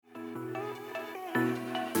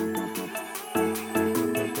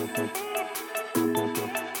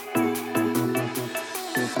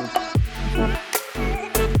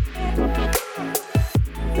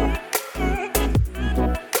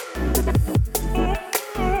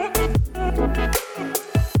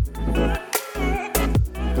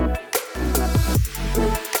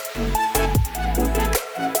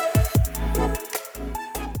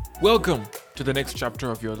Welcome to the next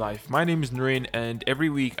chapter of your life. My name is Nurain, and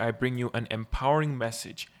every week I bring you an empowering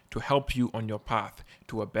message to help you on your path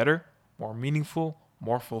to a better, more meaningful,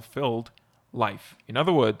 more fulfilled life. In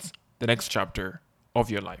other words, the next chapter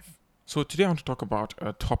of your life. So, today I want to talk about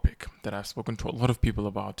a topic that I've spoken to a lot of people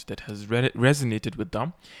about that has resonated with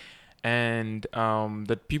them and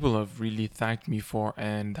that people have really thanked me for.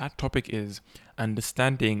 And that topic is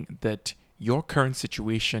understanding that your current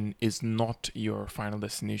situation is not your final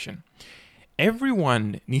destination.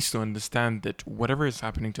 Everyone needs to understand that whatever is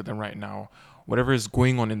happening to them right now, whatever is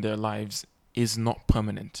going on in their lives, is not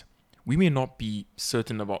permanent. We may not be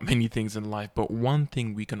certain about many things in life, but one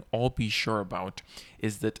thing we can all be sure about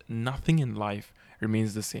is that nothing in life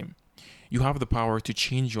remains the same. You have the power to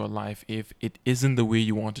change your life if it isn't the way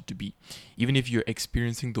you want it to be. Even if you're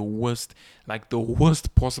experiencing the worst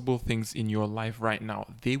possible things in your life right now,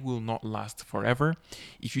 they will not last forever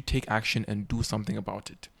if you take action and do something about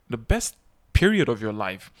it. The best period of your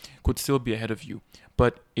life could still be ahead of you,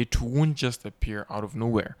 but it won't just appear out of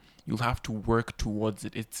nowhere. You'll have to work towards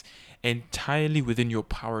it. It's entirely within your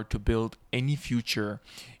power to build any future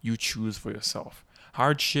you choose for yourself.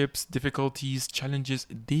 Hardships, difficulties, challenges,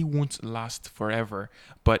 they won't last forever.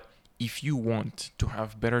 But if you want to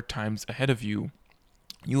have better times ahead of you,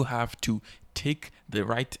 you have to take the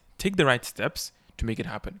right steps to make it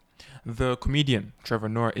happen. The comedian Trevor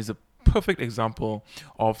Noah is a perfect example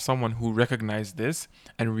of someone who recognized this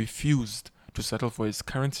and refused to settle for his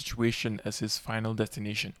current situation as his final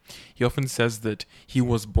destination. He often says that he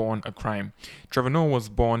was born a crime. Trevor Noah was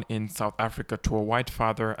born in South Africa to a white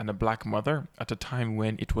father and a black mother at a time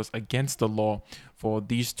when it was against the law for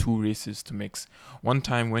these two races to mix. One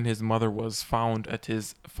time when his mother was found at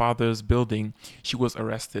his father's building, she was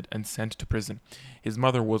arrested and sent to prison. His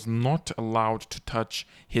mother was not allowed to touch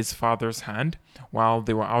his father's hand while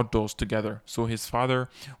they were outdoors together, so his father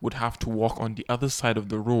would have to walk on the other side of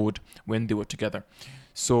the road when they were together.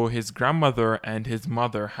 So his grandmother and his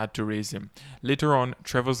mother had to raise him. Later on,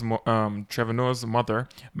 Trevor Noah's mother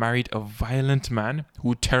married a violent man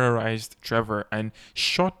who terrorized Trevor and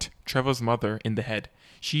shot Trevor's mother in the head.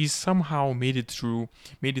 She somehow made it through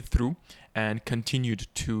and continued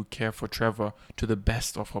to care for Trevor to the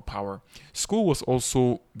best of her power. School was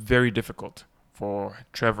also very difficult for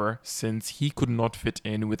Trevor since he could not fit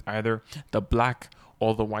in with either the black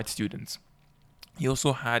or the white students. He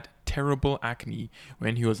also had terrible acne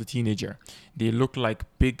when he was a teenager. They looked like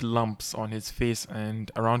big lumps on his face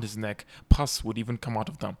and around his neck. Pus would even come out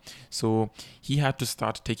of them. So he had to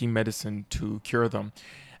start taking medicine to cure them.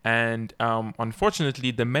 And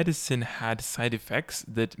unfortunately, the medicine had side effects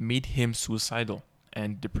that made him suicidal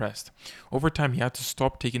and depressed. Over time, he had to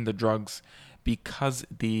stop taking the drugs because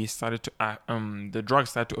the drugs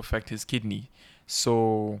started to affect his kidney.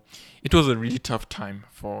 So it was a really tough time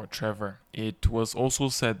for Trevor. It was also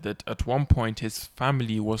said that at one point his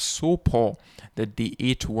family was so poor that they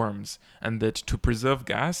ate worms and that to preserve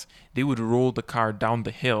gas, they would roll the car down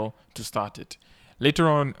the hill to start it. Later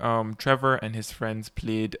on, Trevor and his friends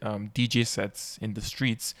played DJ sets in the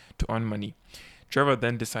streets to earn money. Trevor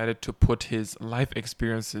then decided to put his life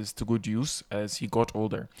experiences to good use as he got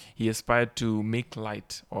older. He aspired to make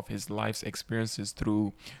light of his life's experiences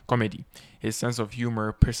through comedy. His sense of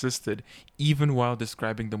humor persisted even while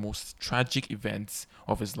describing the most tragic events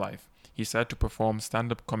of his life. He started to perform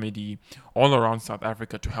stand up comedy all around South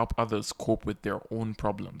Africa to help others cope with their own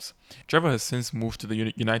problems. Trevor has since moved to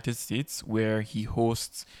the United States, where he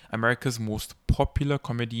hosts America's most popular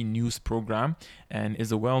comedy news program and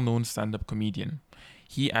is a well known stand up comedian.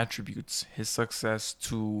 He attributes his success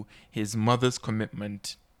to his mother's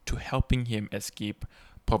commitment to helping him escape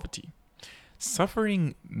poverty.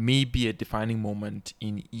 Suffering may be a defining moment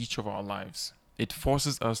in each of our lives. It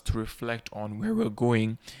forces us to reflect on where we're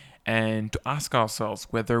going and to ask ourselves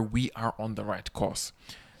whether we are on the right course.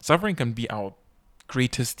 Suffering can be our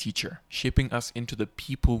greatest teacher, shaping us into the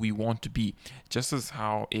people we want to be, just as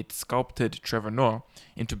how it sculpted Trevor Noah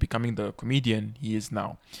into becoming the comedian he is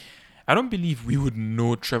now. I don't believe we would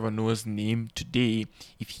know Trevor Noah's name today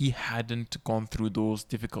if he hadn't gone through those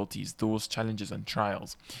difficulties, those challenges and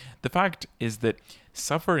trials. The fact is that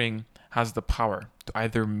suffering has the power to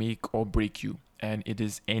either make or break you, and it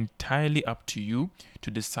is entirely up to you to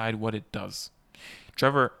decide what it does.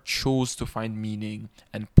 Trevor chose to find meaning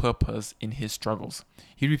and purpose in his struggles.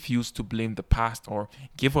 He refused to blame the past or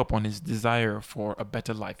give up on his desire for a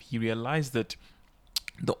better life. He realized that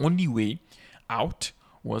the only way out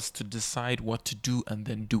was to decide what to do and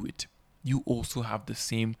then do it. you also have the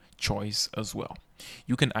same choice as well.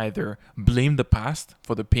 You can either blame the past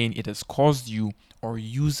for the pain it has caused you or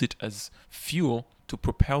use it as fuel to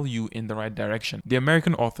propel you in the right direction. The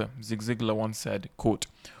American author Zig Ziglar once said, quote,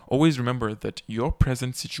 "Always remember that your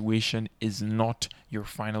present situation is not your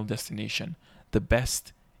final destination. The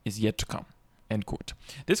best is yet to come." End quote.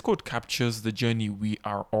 This quote captures the journey we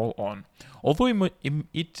are all on. Although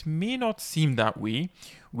it may not seem that way,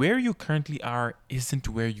 where you currently are isn't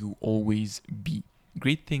where you always be.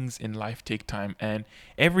 Great things in life take time, and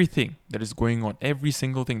everything that is going on, every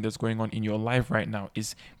single thing that's going on in your life right now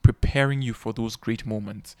is preparing you for those great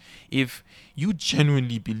moments. If you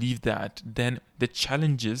genuinely believe that, then the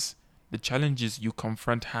challenges you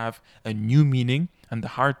confront have a new meaning, and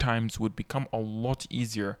the hard times would become a lot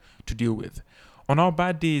easier to deal with. On our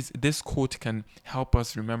bad days, this quote can help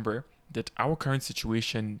us remember that our current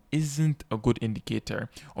situation isn't a good indicator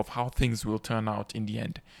of how things will turn out in the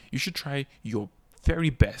end. You should try your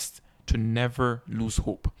very best to never lose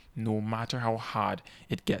hope, no matter how hard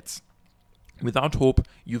it gets. Without hope,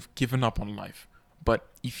 you've given up on life. But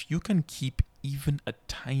if you can keep even a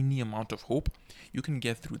tiny amount of hope, you can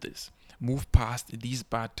get through this. Move past these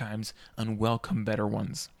bad times and welcome better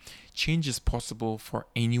ones. Change is possible for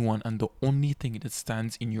anyone, and the only thing that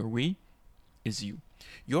stands in your way is you.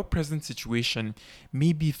 Your present situation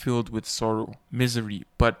may be filled with sorrow, misery,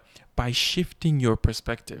 but by shifting your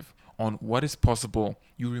perspective on what is possible,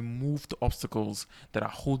 you remove the obstacles that are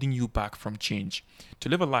holding you back from change. To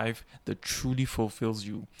live a life that truly fulfills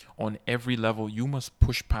you on every level, you must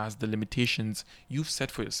push past the limitations you've set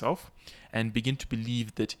for yourself and begin to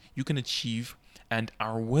believe that you can achieve and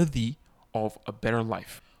are worthy of a better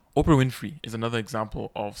life. Oprah Winfrey is another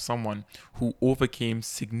example of someone who overcame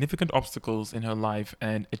significant obstacles in her life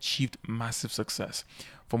and achieved massive success.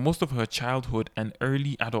 For most of her childhood and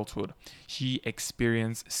early adulthood, she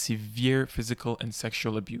experienced severe physical and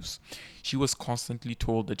sexual abuse. She was constantly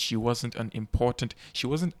told that she wasn't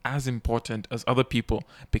as important as other people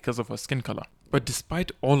because of her skin color. But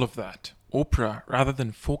despite all of that, Oprah, rather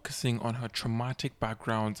than focusing on her traumatic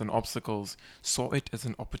backgrounds and obstacles, saw it as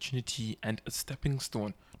an opportunity and a stepping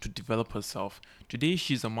stone to develop herself. Today,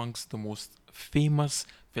 she's amongst the most famous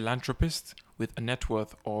philanthropists with a net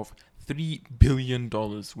worth of $3 billion,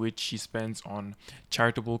 which she spends on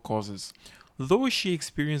charitable causes. Though she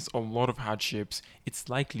experienced a lot of hardships, it's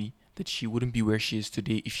likely that she wouldn't be where she is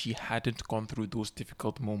today if she hadn't gone through those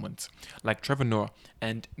difficult moments. Like Trevor Noah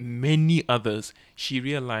and many others, she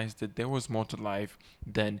realized that there was more to life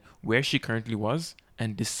than where she currently was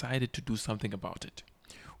and decided to do something about it.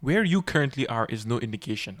 Where you currently are is no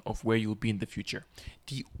indication of where you'll be in the future.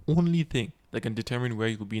 The only thing that can determine where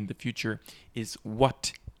you'll be in the future is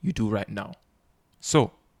what you do right now.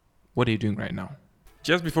 So, what are you doing right now?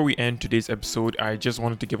 Just before we end today's episode, I just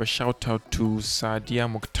wanted to give a shout out to Sadia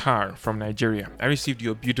Mukhtar from Nigeria. I received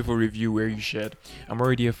your beautiful review where you shared, "I'm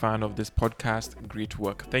already a fan of this podcast. Great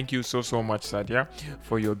work." Thank you so much, Sadia,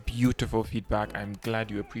 for your beautiful feedback. I'm glad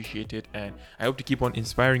you appreciate it, and I hope to keep on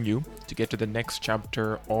inspiring you to get to the next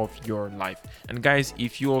chapter of your life. And guys,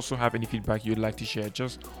 if you also have any feedback you'd like to share,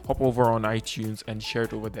 just hop over on iTunes and share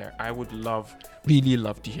it over there. I would really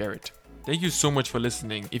love to hear it. Thank you so much for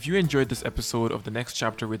listening. If you enjoyed this episode of The Next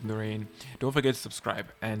Chapter with Nurain, don't forget to subscribe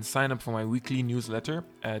and sign up for my weekly newsletter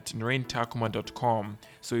at nuraintakuma.com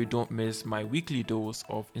so you don't miss my weekly dose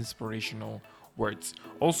of inspirational words.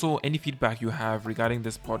 Also, any feedback you have regarding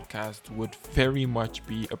this podcast would very much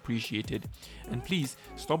be appreciated. And please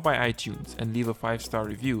stop by iTunes and leave a 5-star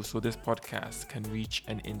review so this podcast can reach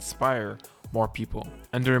and inspire more people.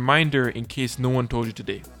 And a reminder, in case no one told you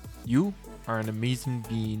today, you are an amazing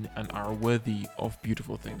being and are worthy of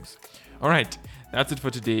beautiful things. Alright, that's it for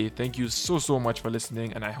today. Thank you so much for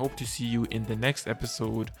listening, and I hope to see you in the next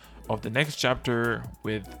episode of The Next Chapter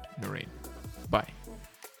with Nurain. Bye.